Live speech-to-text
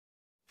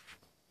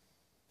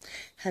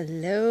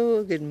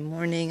Hello, good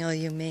morning, all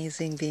you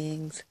amazing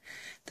beings.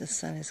 The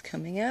sun is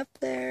coming up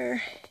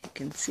there. You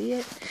can see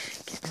it.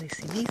 Can't really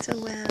see me so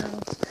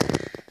well.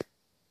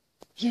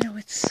 You know,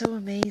 it's so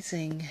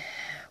amazing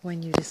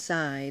when you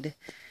decide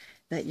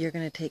that you're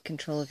going to take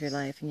control of your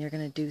life and you're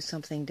going to do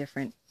something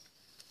different.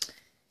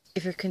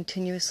 If you're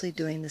continuously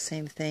doing the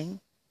same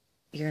thing,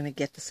 you're going to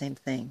get the same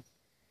thing.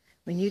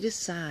 When you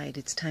decide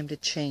it's time to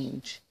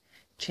change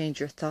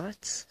your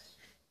thoughts,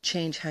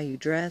 change how you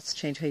dress,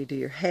 change how you do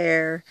your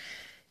hair,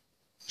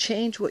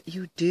 change what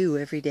you do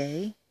every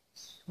day.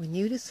 When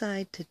you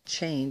decide to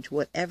change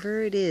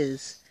whatever it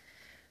is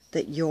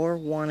that you're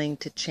wanting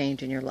to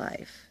change in your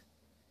life.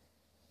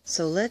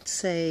 So let's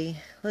say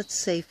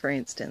for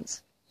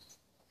instance,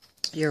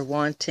 you're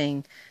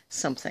wanting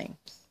something.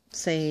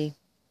 Say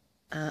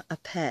a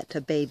pet, a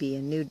baby,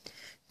 a new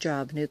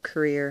job, new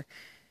career,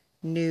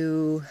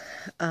 new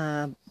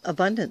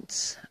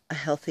abundance, a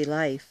healthy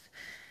life.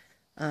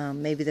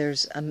 Maybe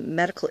there's a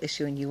medical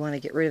issue and you want to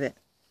get rid of it.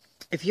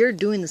 If you're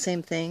doing the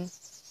same thing,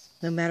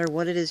 no matter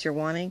what it is you're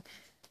wanting,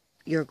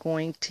 you're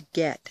going to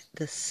get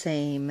the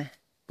same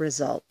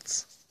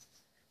results.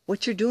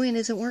 What you're doing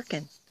isn't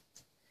working.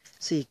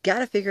 So you got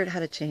to figure out how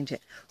to change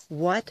it.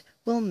 What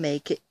will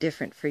make it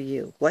different for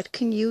you? What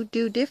can you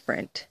do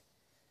different?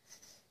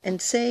 And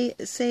say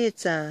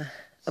it's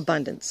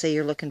abundance. Say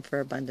you're looking for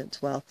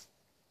abundance, wealth.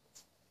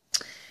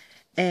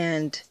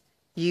 And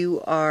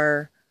you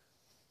are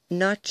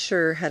not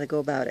sure how to go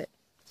about it.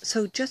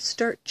 So just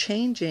start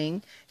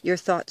changing your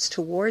thoughts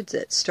towards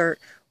it. Start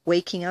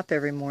waking up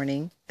every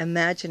morning,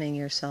 imagining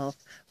yourself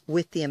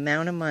with the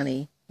amount of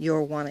money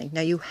you're wanting.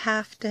 Now you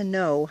have to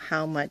know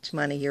how much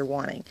money you're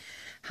wanting.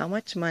 How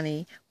much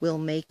money will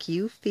make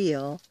you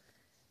feel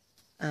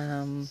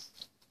that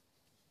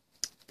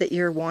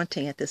you're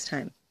wanting at this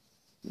time.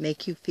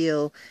 Make you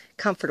feel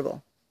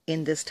comfortable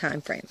in this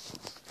time frame.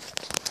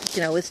 You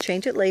can always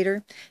change it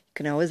later. You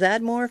can always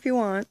add more if you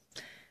want.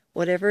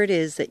 Whatever it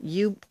is that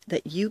you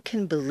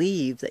can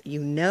believe, that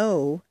you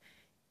know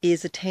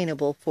is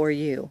attainable for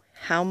you.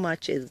 How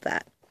much is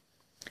that?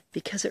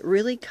 Because it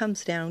really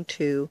comes down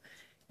to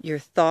your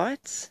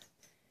thoughts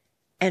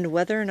and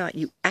whether or not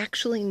you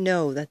actually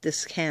know that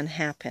this can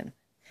happen.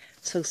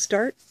 So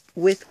start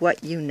with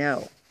what you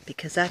know,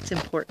 because that's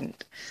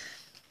important.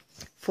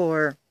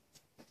 I'll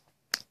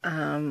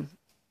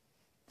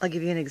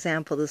give you an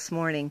example. This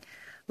morning,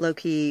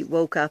 Loki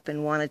woke up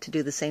and wanted to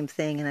do the same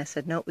thing, and I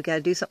said, nope, we got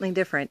to do something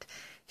different.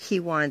 He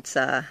wants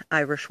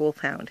Irish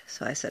Wolfhound.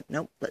 So I said,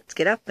 nope, let's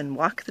get up and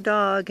walk the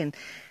dog,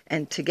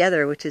 and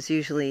together, which is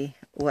usually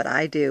what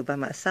I do by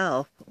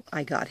myself,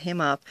 I got him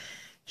up.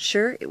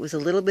 Sure, it was a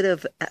little bit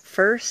of, at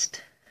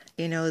first,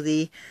 I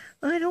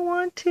don't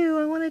want to,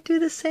 I want to do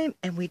the same.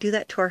 And we do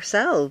that to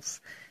ourselves.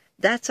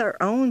 That's our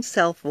own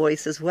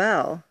self-voice as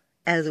well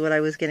as what I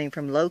was getting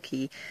from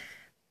Loki.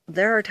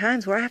 There are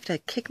times where I have to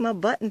kick my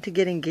button to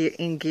get in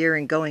gear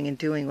and going and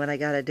doing what I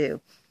got to do.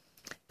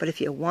 But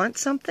if you want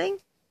something,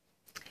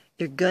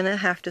 you're going to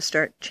have to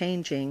start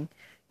changing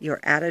your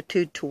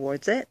attitude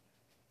towards it.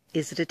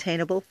 Is it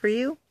attainable for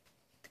you?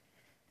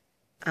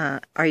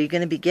 Are you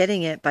going to be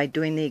getting it by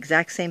doing the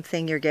exact same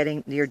thing you're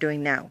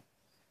doing now?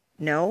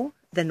 No?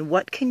 Then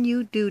what can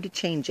you do to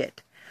change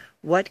it?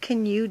 What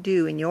can you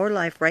do in your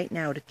life right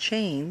now to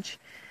change,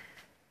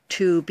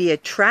 to be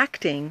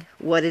attracting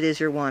what it is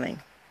you're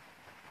wanting?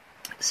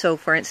 So,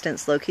 for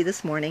instance, Loki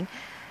this morning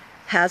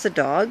has a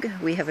dog.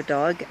 We have a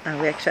dog.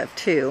 We actually have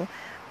two.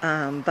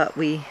 But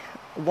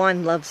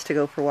one loves to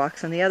go for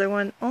walks, and the other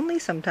one only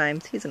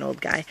sometimes. He's an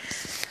old guy,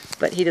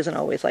 but he doesn't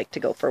always like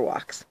to go for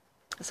walks.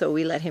 So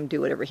we let him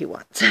do whatever he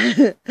wants.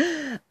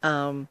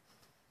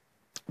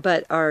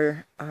 But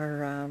our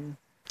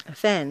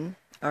Fen,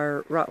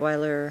 our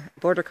Rottweiler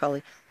Border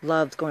Collie,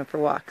 loves going for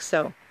walks.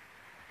 So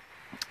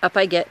up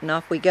I get, and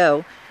off we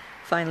go,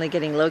 finally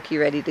getting Loki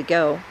ready to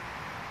go.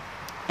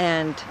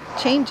 And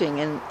changing,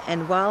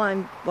 and while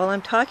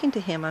I'm talking to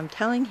him, I'm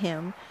telling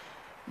him,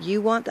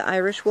 you want the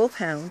Irish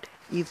Wolfhound,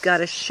 you've got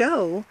to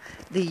show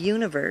the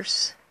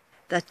universe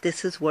that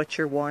this is what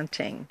you're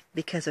wanting.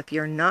 Because if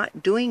you're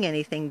not doing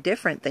anything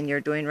different than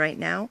you're doing right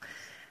now,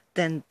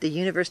 then the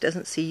universe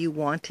doesn't see you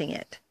wanting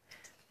it.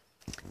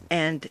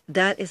 And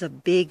that is a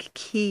big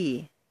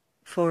key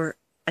for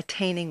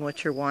attaining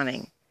what you're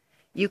wanting.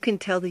 You can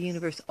tell the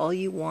universe all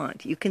you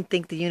want. You can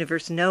think the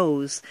universe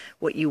knows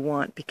what you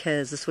want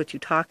because that's what you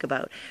talk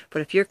about.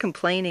 But if you're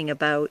complaining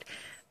about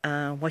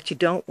what you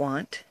don't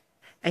want,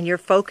 and you're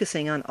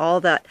focusing on all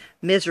that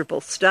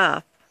miserable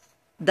stuff,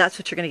 that's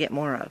what you're going to get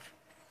more of.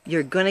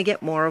 You're going to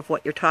get more of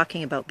what you're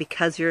talking about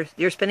because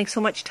you're spending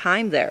so much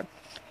time there.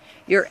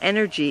 Your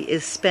energy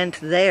is spent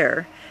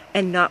there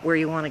and not where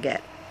you want to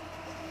get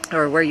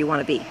or where you want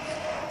to be.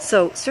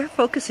 So start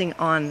focusing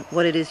on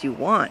what it is you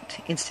want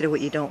instead of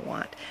what you don't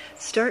want.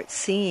 Start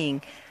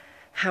seeing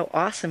how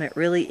awesome it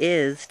really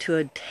is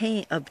to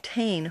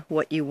obtain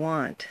what you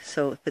want.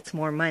 So if it's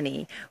more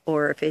money,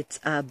 or if it's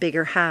a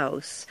bigger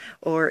house,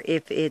 or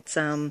if it's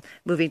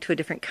moving to a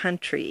different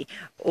country,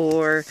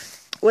 or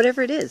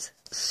whatever it is,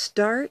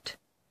 start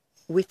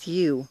with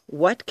you.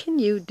 What can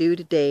you do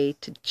today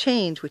to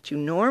change what you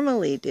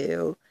normally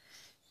do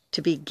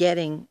to be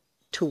getting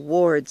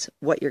towards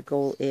what your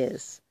goal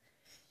is?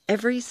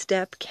 Every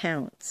step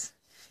counts,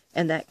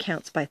 and that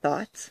counts by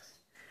thoughts,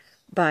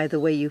 by the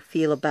way you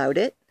feel about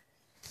it,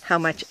 how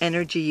much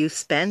energy you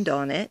spend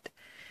on it,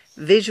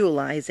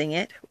 visualizing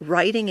it,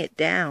 writing it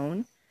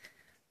down,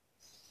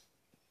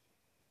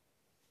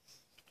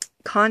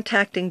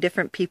 contacting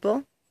different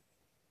people,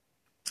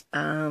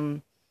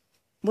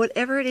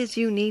 whatever it is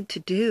you need to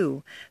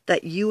do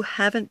that you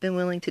haven't been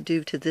willing to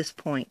do to this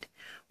point.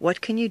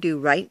 What can you do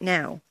right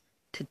now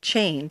to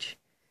change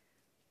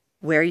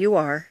where you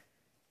are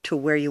to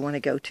where you want to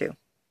go to?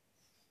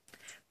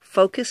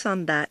 Focus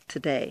on that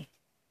today.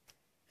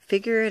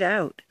 Figure it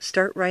out.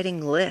 Start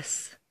writing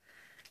lists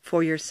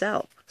for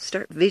yourself.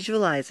 Start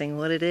visualizing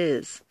what it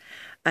is.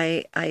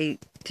 I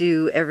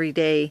do every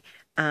day.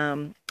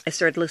 I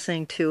started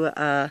listening to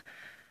a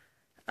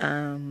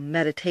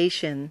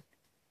meditation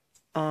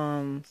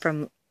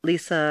from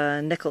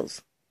Lisa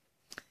Nichols.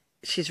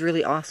 She's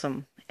really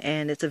awesome,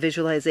 and it's a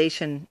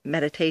visualization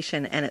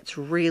meditation, and it's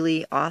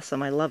really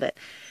awesome. I love it.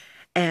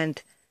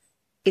 And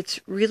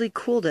it's really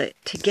cool to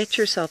get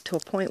yourself to a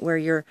point where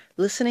you're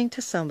listening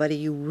to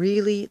somebody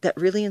that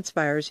really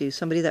inspires you,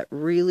 somebody that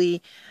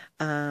really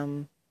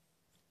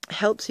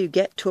helps you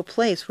get to a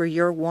place where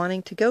you're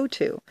wanting to go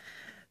to.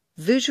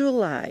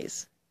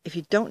 Visualize. If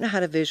you don't know how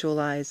to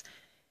visualize,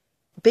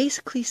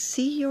 basically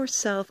see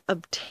yourself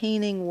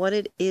obtaining what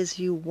it is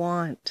you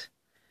want.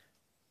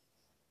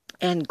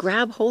 And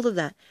grab hold of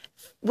that.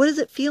 What does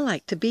it feel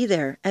like to be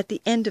there at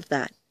the end of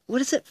that? What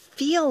does it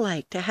feel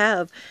like to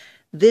have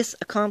this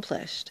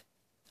accomplished?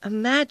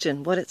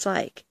 Imagine what it's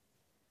like.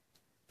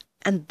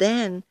 And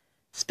then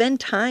spend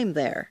time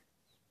there.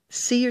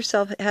 See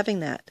yourself having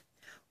that.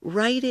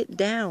 Write it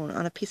down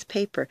on a piece of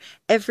paper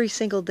every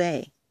single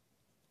day.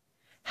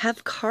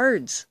 Have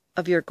cards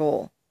of your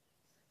goal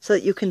so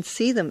that you can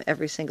see them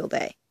every single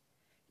day.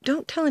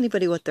 Don't tell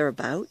anybody what they're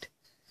about.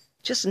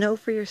 Just know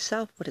for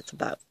yourself what it's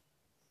about.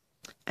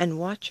 And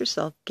watch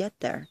yourself get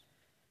there.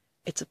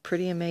 It's a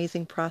pretty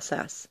amazing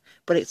process.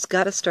 But it's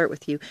got to start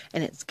with you,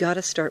 and it's got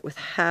to start with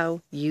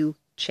how you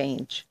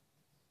change.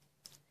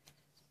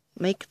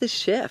 Make the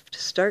shift.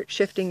 Start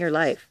shifting your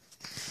life.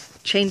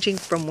 Changing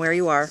from where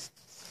you are,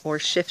 or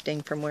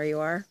shifting from where you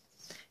are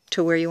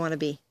to where you want to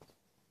be.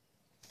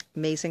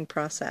 Amazing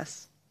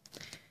process.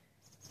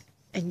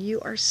 And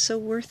you are so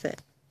worth it.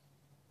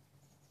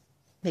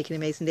 Make an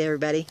amazing day,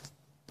 everybody.